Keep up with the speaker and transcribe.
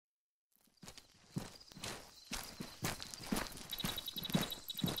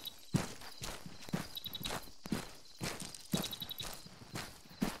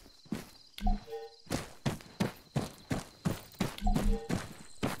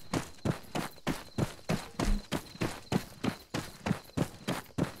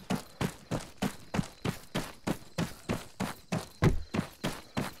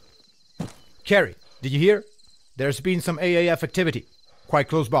Carrie, did you hear? There's been some AAF activity, quite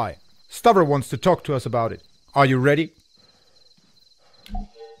close by. Stubber wants to talk to us about it. Are you ready?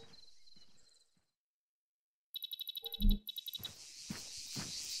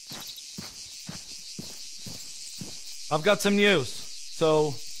 I've got some news,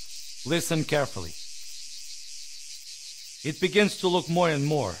 so listen carefully. It begins to look more and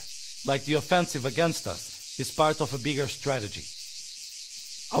more like the offensive against us is part of a bigger strategy.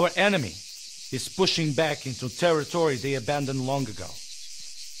 Our enemy is pushing back into territory they abandoned long ago,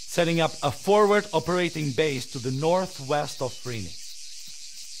 setting up a forward operating base to the northwest of Phoenix.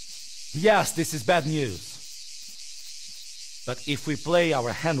 Yes, this is bad news. But if we play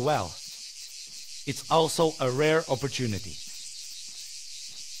our hand well, it's also a rare opportunity.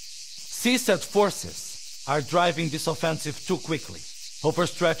 CSAT forces are driving this offensive too quickly,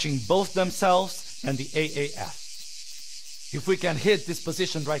 overstretching both themselves and the AAF. If we can hit this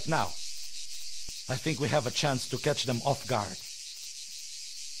position right now, I think we have a chance to catch them off guard.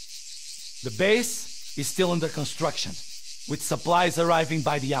 The base is still under construction, with supplies arriving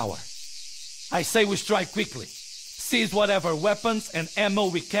by the hour. I say we strike quickly, seize whatever weapons and ammo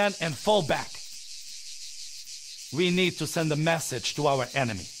we can and fall back. We need to send a message to our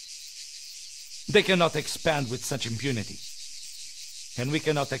enemy. They cannot expand with such impunity, and we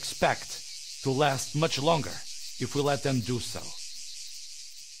cannot expect to last much longer if we let them do so.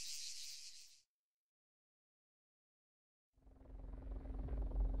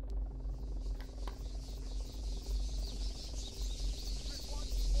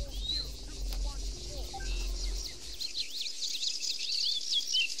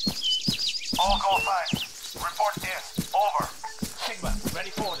 All call signs. Report in. Over. Sigma, ready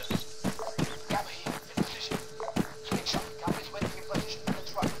for orders. Gamma here, in position. Swing shot, Gamma's waiting in position.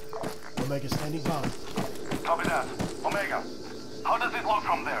 That's right. Omega standing by. Copy that. Omega, how does it look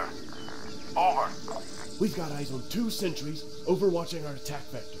from there? Over. We've got eyes on 2 sentries overwatching our attack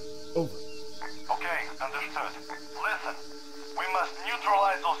vector. Over. Okay, understood. Listen, we must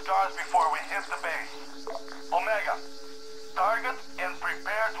neutralize those guards before we hit the base. Omega, target and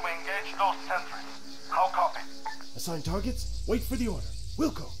prepare to engage those sentries. How copy? Assign targets, wait for the order.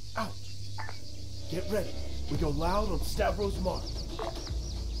 Wilco, out. Get ready. We go loud on Stavros' mark.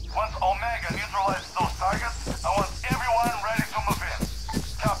 Once Omega neutralizes those targets, I want everyone ready to move in.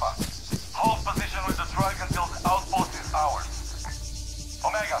 Kappa, hold position with the truck until the outpost is ours.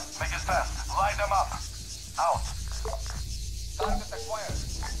 Omega, make it fast. Light them up. Out. Target acquired.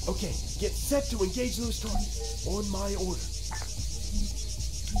 Okay, get set to engage those targets. On my order.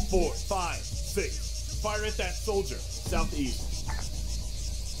 4, 5, 6. Fire at that soldier, southeast.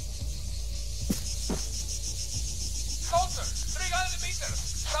 Soldier, 300 meters,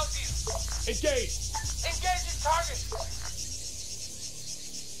 southeast. Engage! Engaging target.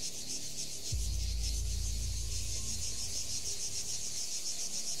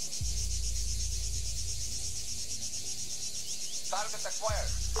 Target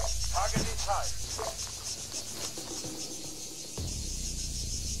acquired. Target inside.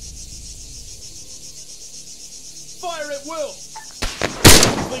 Fire at will!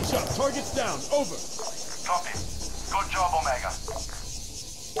 Slingshot, targets down, over. Copy. Good job, Omega.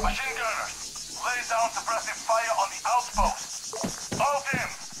 Machine gunners, lay down suppressive fire on the outpost. All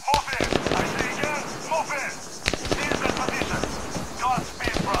teams, move in. I say again, move in. Seize that position.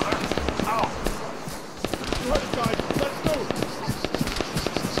 Godspeed, brother. Out. You heard it, guys. Let's go!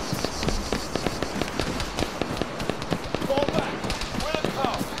 Fall back. We're at the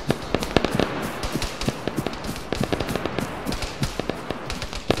top.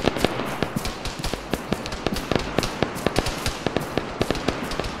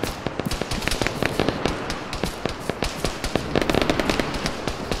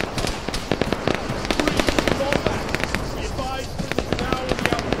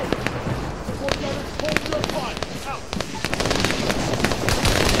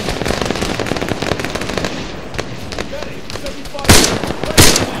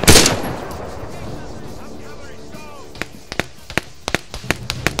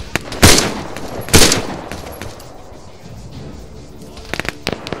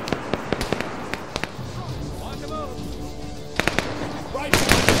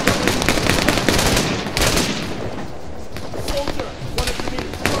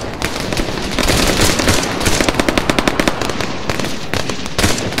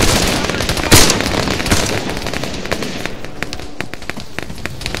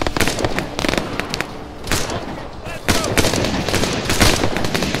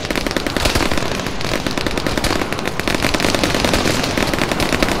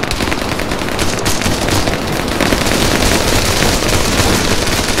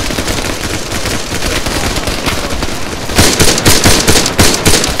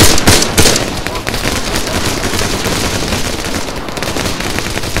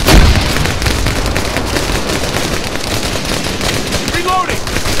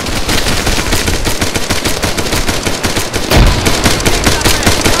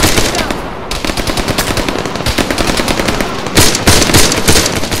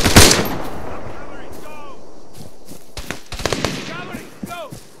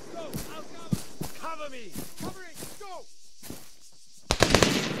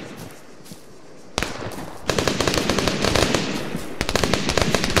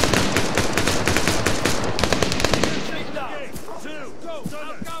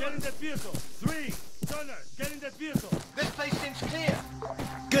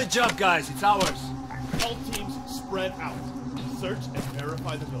 job, guys. It's ours. All teams spread out. Search and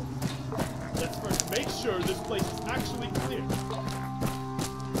verify the building. Let's first make sure this place is actually clear.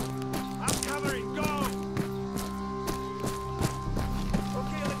 I'm covering. Go!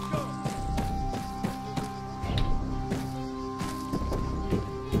 Okay, let's go.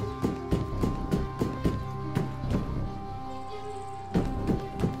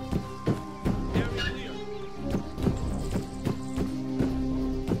 Area clear.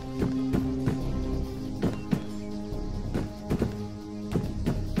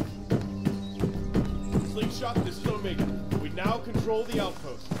 Slingshot, this is Omega. We now control the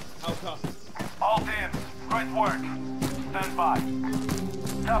outpost. How copy? All teams, great work. Stand by.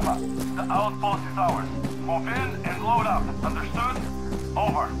 Kappa, the outpost is ours. Move in and load up. Understood?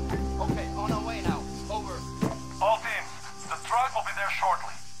 Over. Okay, on our way now. Over. All teams, the truck will be there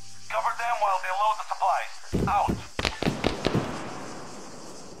shortly. Cover them while they load the supplies. Out.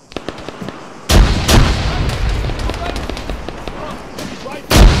 Right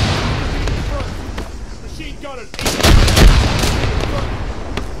front. Machine gunners.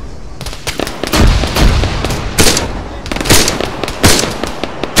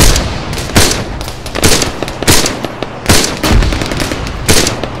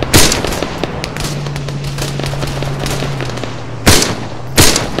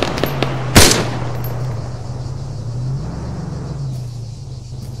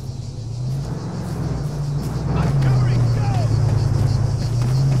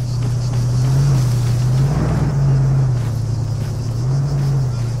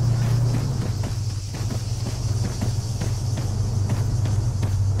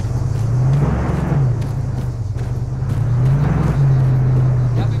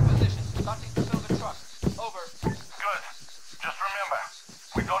 Gap in position. Starting to fill the truck. Over. Good. Just remember,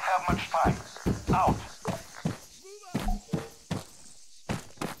 we don't have much time. Out.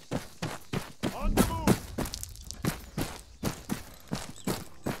 On the move.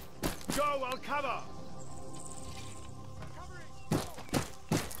 Go, I'll cover.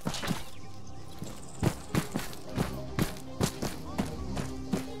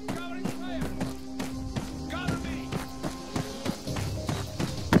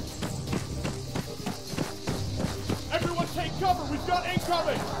 Everyone take cover. We've got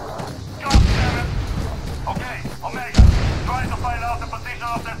incoming. God damn it! Okay, Omega, try to find out the position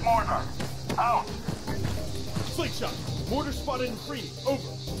of that mortar. Out. Slingshot. Mortar spotted in free. Over.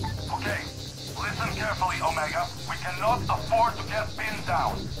 Okay, listen carefully, Omega. We cannot afford to get pinned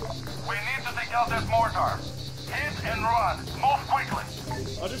down. We need to take out that mortar. Hit and run. Move quickly.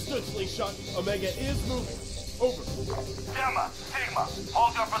 Understood, Slingshot. Omega is moving. Over. Gamma, Sigma,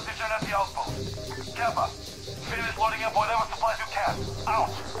 hold your position at the outpost. Kappa, finish loading up whatever supplies you can. Out.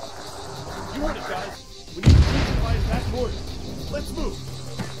 You heard it, guys. We need to neutralize that mortar. Let's move.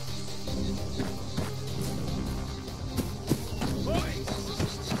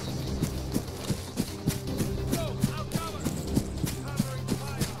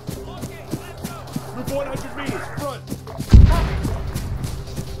 Move 100 meters. Front.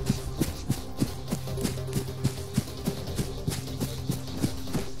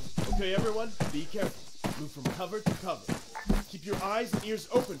 Okay, everyone, be careful. Move from cover to cover. Keep your eyes and ears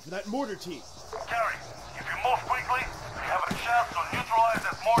open for that mortar team. Carry, if you move quickly, we have a chance to neutralize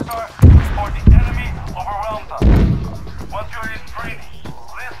that mortar before the enemy overwhelms us. Once you're in training,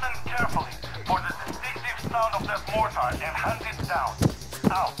 listen carefully for the distinctive sound of that mortar and hunt it down.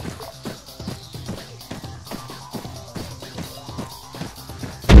 Out.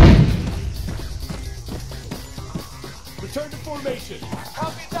 Return to formation.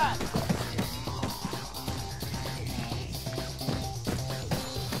 Copy that.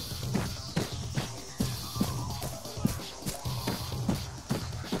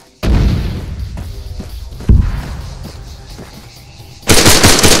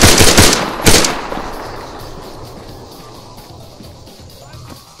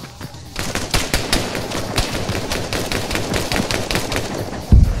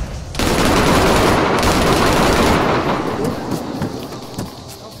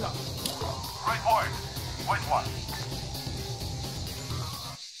 Great work. Which one?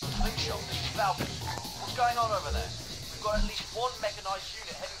 Slingshot, this is Falcon. What's going on over there? We've got at least one mechanized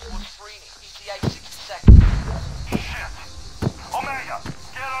unit heading towards Freeney. ETA 60 seconds. Shit. Omega,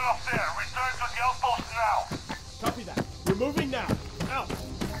 get out of there. Return to the outpost now. Copy that. We're moving now. Out.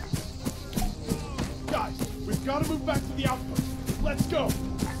 Guys, we've got to move back to the outpost. Let's go.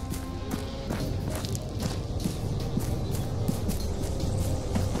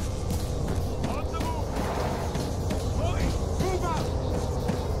 On the move. Move out.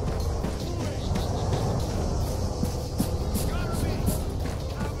 Moving. Gotta be.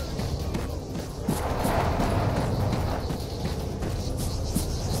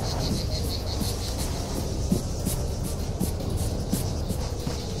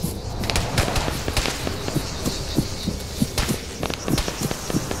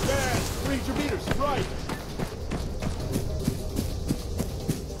 your meters, right.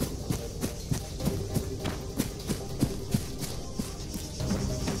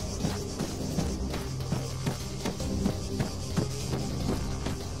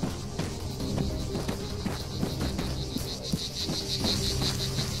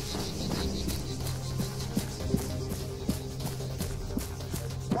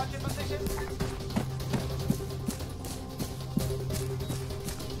 Watch your position.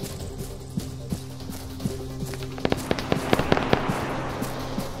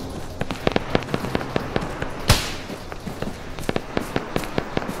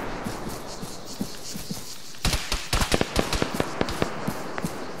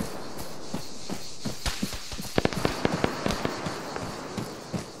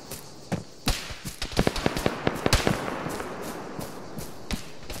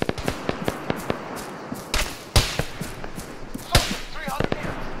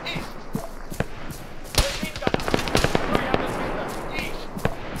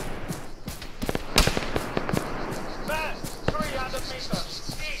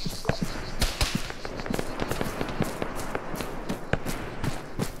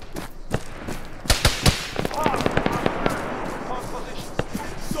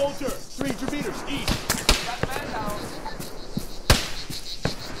 Soldier, 300 meters east. Got the man down.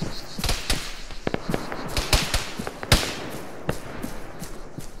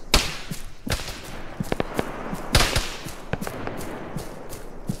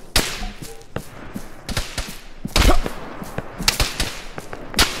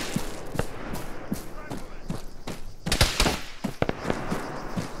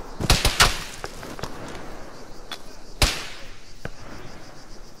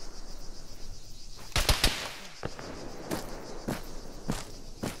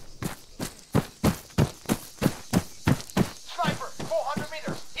 Sniper, 400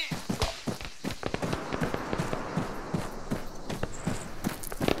 meters east.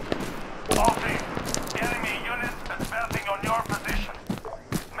 All team, enemy units advancing on your position.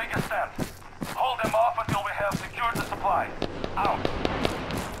 Make a stand. Hold them off until we have secured the supply. Out.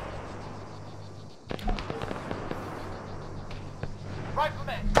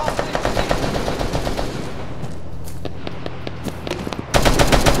 Rifleman, all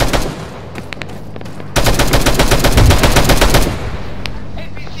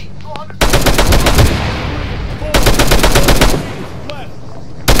APC, 400 Left.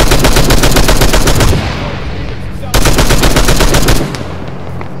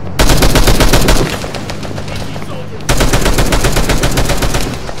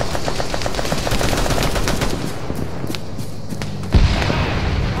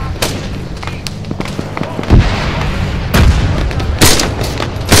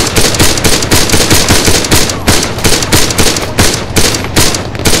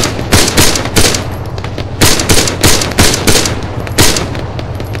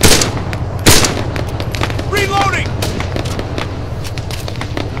 Reloading!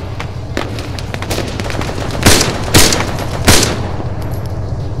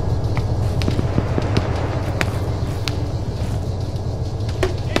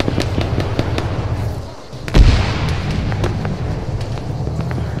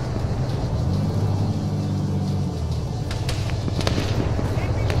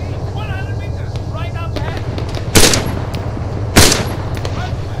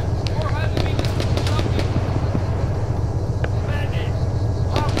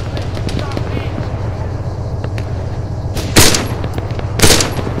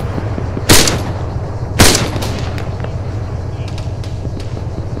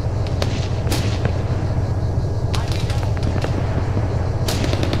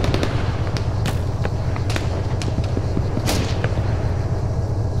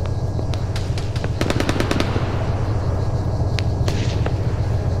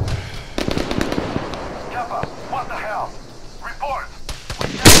 Kappa, what the hell? Report.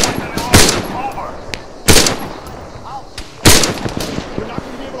 We can't find any longer. Over. We're not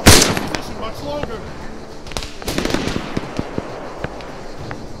going to be able to hold this position much longer.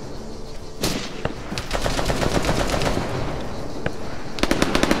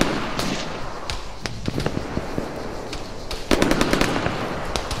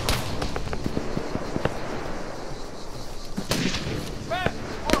 Man,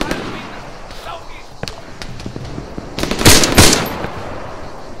 400 meters southeast.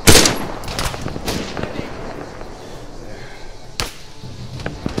 Ready.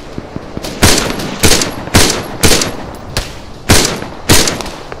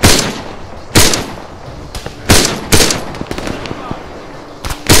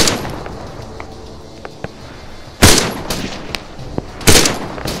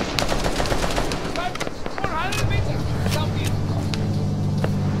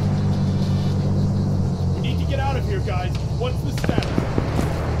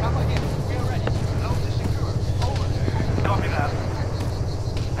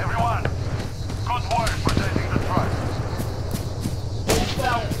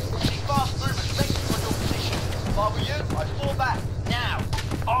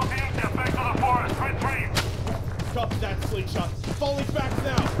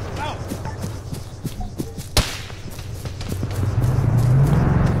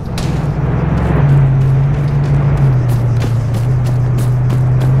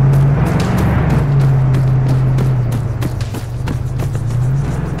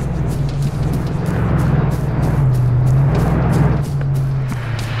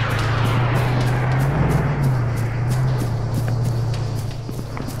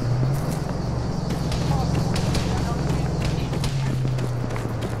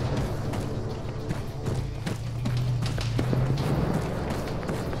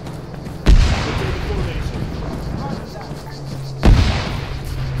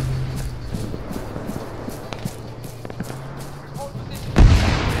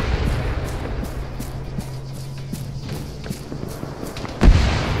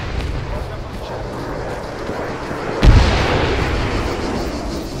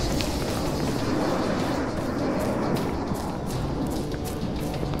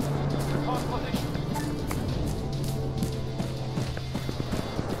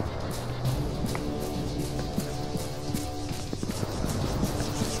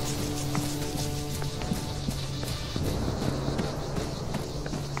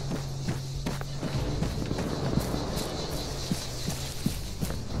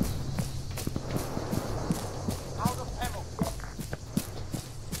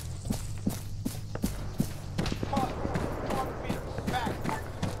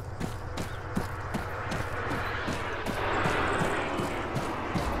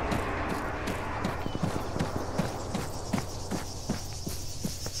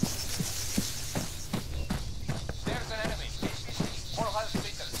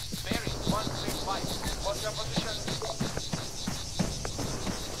 space. What's your position?